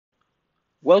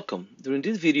Welcome. During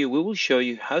this video, we will show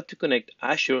you how to connect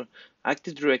Azure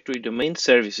Active Directory domain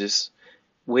services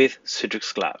with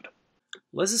Citrix Cloud.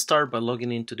 Let's start by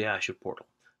logging into the Azure portal.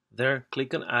 There,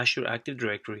 click on Azure Active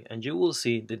Directory and you will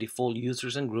see the default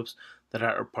users and groups that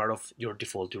are a part of your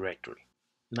default directory.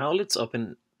 Now let's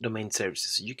open domain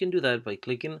services. You can do that by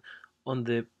clicking on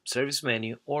the service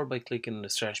menu or by clicking on the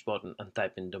search button and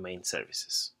typing domain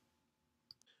services.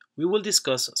 We will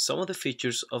discuss some of the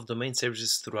features of domain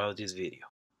services throughout this video.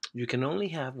 You can only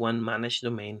have one managed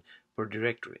domain per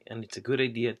directory, and it's a good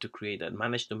idea to create that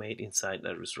managed domain inside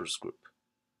that resource group.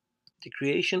 The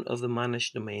creation of the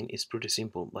managed domain is pretty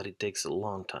simple, but it takes a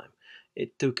long time.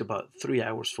 It took about 3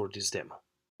 hours for this demo.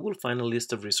 You will find a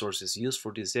list of resources used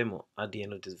for this demo at the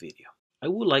end of this video. I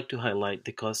would like to highlight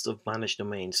the cost of managed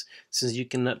domains since you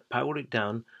cannot power it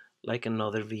down like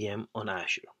another VM on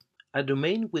Azure. A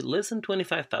domain with less than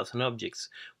 25,000 objects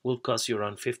will cost you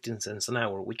around 15 cents an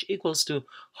hour, which equals to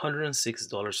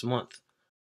 $106 a month.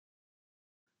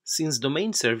 Since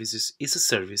domain services is a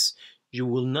service, you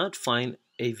will not find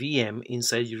a VM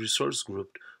inside your resource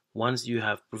group once you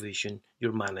have provisioned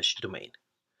your managed domain.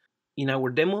 In our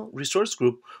demo resource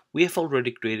group, we have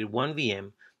already created one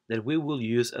VM that we will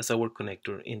use as our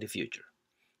connector in the future.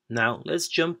 Now let's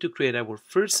jump to create our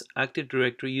first Active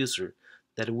Directory user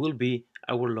that will be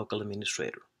our local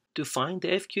administrator. To find the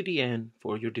FQDN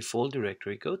for your default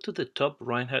directory, go to the top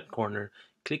right-hand corner,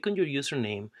 click on your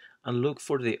username, and look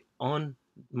for the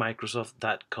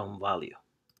onmicrosoft.com value.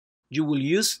 You will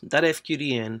use that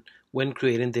FQDN when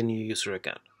creating the new user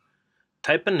account.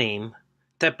 Type a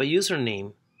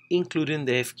username, including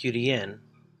the FQDN.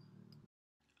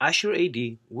 Azure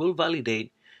AD will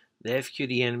validate the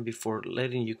FQDN before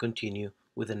letting you continue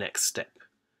with the next step.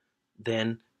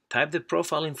 Then type the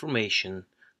profile information,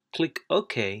 click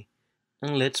OK,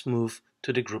 and let's move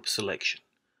to the group selection.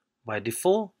 By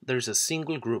default, there's a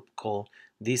single group called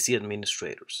DC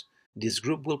Administrators. This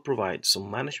group will provide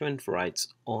some management rights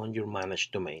on your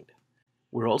managed domain.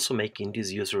 We're also making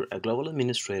this user a global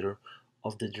administrator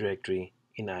of the directory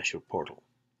in Azure portal.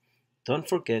 Don't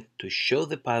forget to show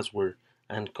the password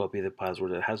and copy the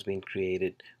password that has been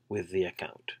created with the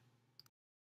account.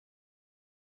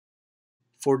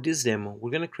 For this demo, we're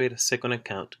going to create a second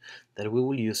account that we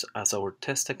will use as our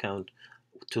test account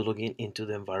to log in into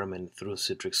the environment through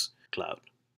Citrix Cloud.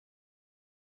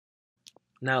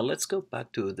 Now let's go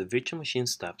back to the Virtual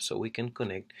Machines tab so we can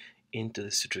connect into the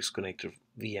Citrix Connector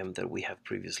VM that we have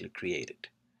previously created.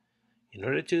 In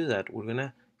order to do that, we're going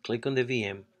to click on the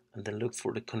VM and then look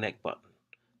for the Connect button.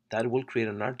 That will create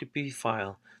an RTP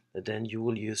file that then you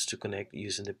will use to connect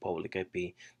using the public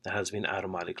IP that has been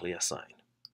automatically assigned.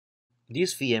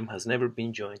 This VM has never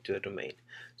been joined to a domain,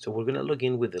 so we're going to log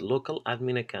in with the local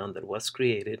admin account that was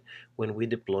created when we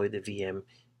deployed the VM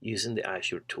using the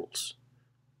Azure tools.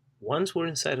 Once we're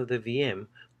inside of the VM,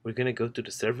 we're going to go to the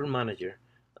Server Manager,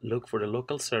 look for the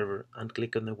local server, and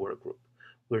click on the workgroup.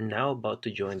 We're now about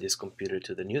to join this computer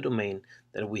to the new domain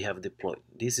that we have deployed.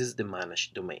 This is the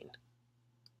managed domain.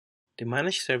 The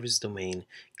managed service domain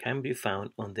can be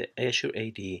found on the Azure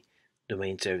AD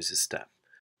Domain Services tab.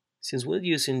 Since we're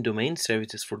using domain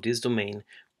services for this domain,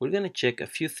 we're going to check a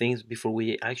few things before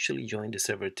we actually join the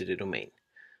server to the domain.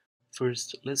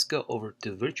 First, let's go over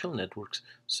to virtual networks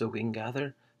so we can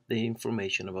gather the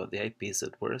information about the IPs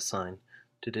that were assigned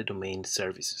to the domain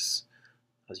services.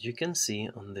 As you can see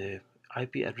on the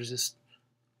IP addresses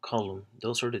column,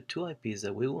 those are the two IPs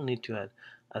that we will need to add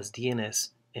as DNS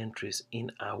entries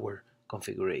in our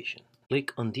configuration.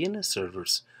 Click on DNS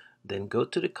servers, then go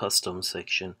to the custom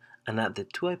section and add the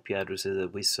two IP addresses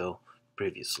that we saw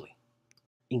previously.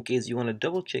 In case you want to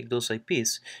double check those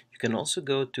IPs, you can also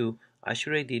go to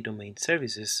Azure AD Domain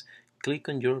Services, click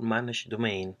on your managed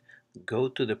domain, go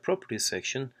to the properties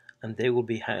section, and they will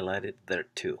be highlighted there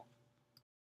too.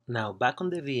 Now back on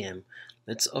the VM,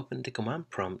 let's open the command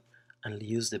prompt and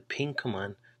use the ping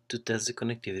command to test the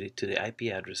connectivity to the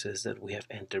IP addresses that we have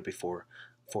entered before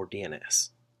for DNS.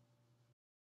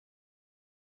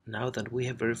 Now that we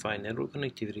have verified network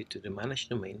connectivity to the managed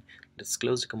domain, let's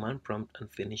close the command prompt and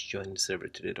finish joining the server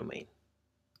to the domain.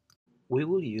 We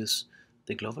will use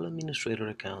the global administrator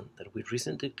account that we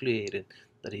recently created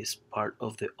that is part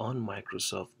of the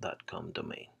onmicrosoft.com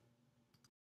domain.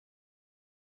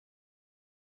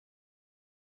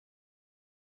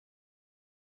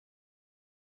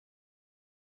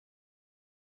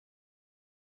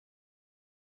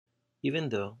 Even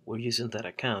though we're using that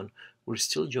account, we're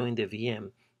still joining the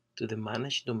VM to the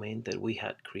managed domain that we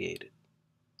had created.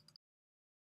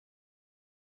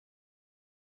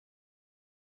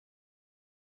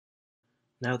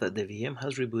 Now that the VM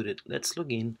has rebooted, let's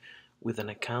log in with an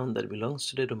account that belongs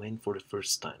to the domain for the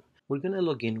first time. We're going to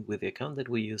log in with the account that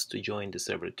we used to join the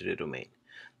server to the domain.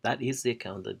 That is the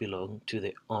account that belonged to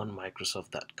the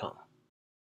onmicrosoft.com.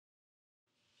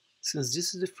 Since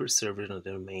this is the first server on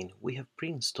the domain, we have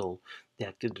pre-installed the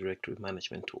Active Directory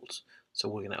management tools. So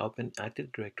we're going to open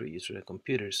Active Directory user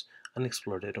computers and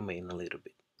explore the domain a little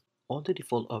bit. All the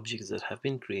default objects that have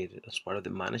been created as part of the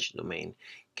managed domain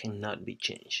cannot be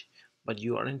changed, but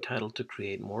you are entitled to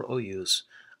create more OUs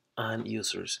and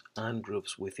users and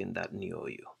groups within that new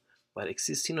OU. But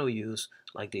existing OUs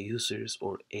like the users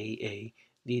or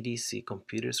AADDC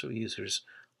computers or users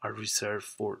are reserved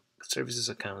for services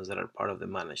accounts that are part of the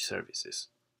managed services.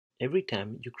 Every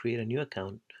time you create a new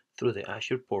account through the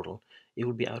Azure portal, it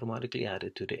will be automatically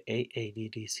added to the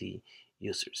AADDC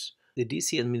users. The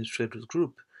DC administrators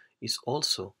group is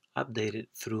also updated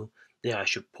through the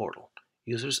Azure portal.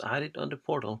 Users added on the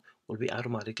portal will be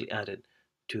automatically added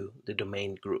to the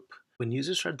domain group. When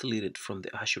users are deleted from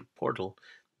the Azure portal,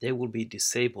 they will be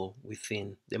disabled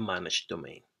within the managed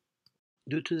domain.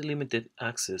 Due to the limited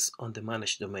access on the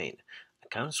managed domain,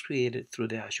 accounts created through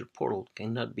the Azure portal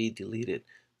cannot be deleted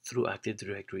through Active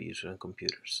Directory user and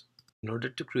computers. In order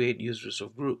to create users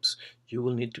of groups, you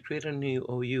will need to create a new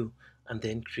OU and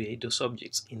then create those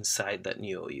objects inside that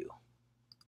new OU.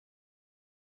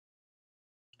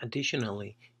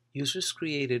 Additionally, users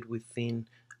created within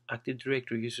Active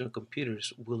Directory user and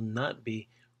computers will not be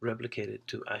replicated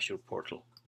to Azure portal.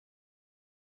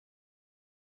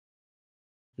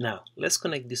 Now, let's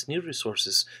connect these new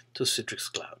resources to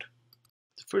Citrix Cloud.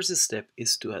 The first step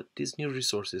is to add these new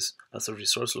resources as a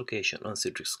resource location on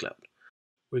Citrix Cloud.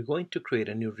 We're going to create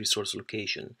a new resource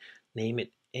location, name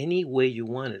it any way you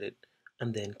wanted it,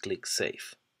 and then click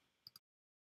Save.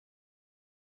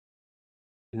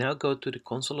 Now go to the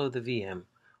console of the VM,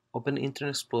 open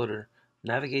Internet Explorer,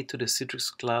 navigate to the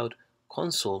Citrix Cloud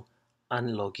console,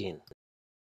 and log in.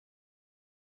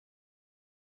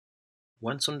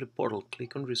 Once on the portal,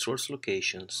 click on Resource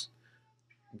Locations,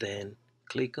 then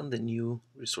click on the new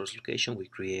resource location we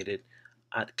created,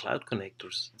 add Cloud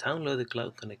Connectors, download the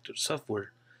Cloud Connector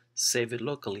software, save it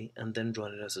locally, and then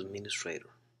run it as administrator.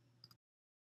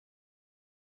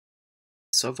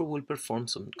 The software will perform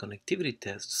some connectivity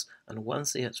tests, and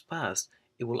once it has passed,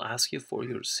 it will ask you for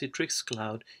your Citrix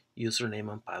Cloud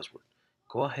username and password.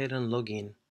 Go ahead and log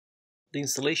in. The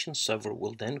installation software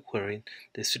will then query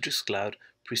the Citrix Cloud,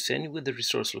 present you with the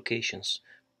resource locations,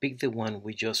 pick the one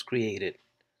we just created,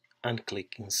 and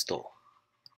click Install.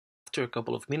 After a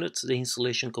couple of minutes, the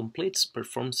installation completes,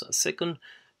 performs a second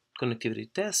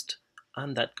connectivity test,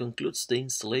 and that concludes the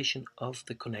installation of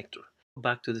the connector. Go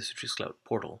back to the Citrix Cloud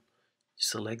portal,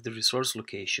 select the resource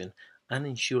location, and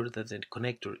ensure that the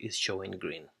connector is showing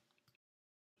green.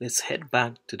 Let's head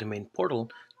back to the main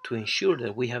portal to ensure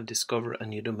that we have discovered a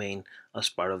new domain as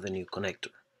part of the new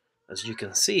connector. As you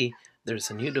can see, there's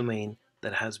a new domain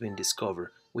that has been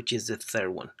discovered, which is the third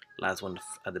one, last one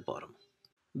at the bottom.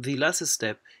 The last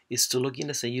step is to log in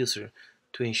as a user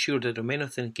to ensure the domain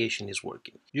authentication is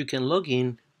working. You can log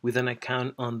in with an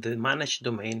account on the managed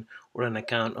domain or an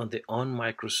account on the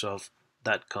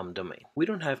onmicrosoft.com domain. We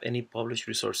don't have any published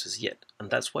resources yet, and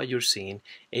that's why you're seeing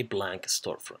a blank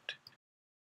storefront.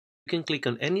 You can click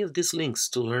on any of these links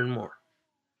to learn more.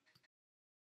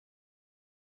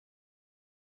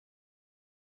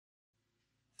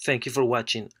 Thank you for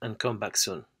watching, and come back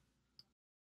soon.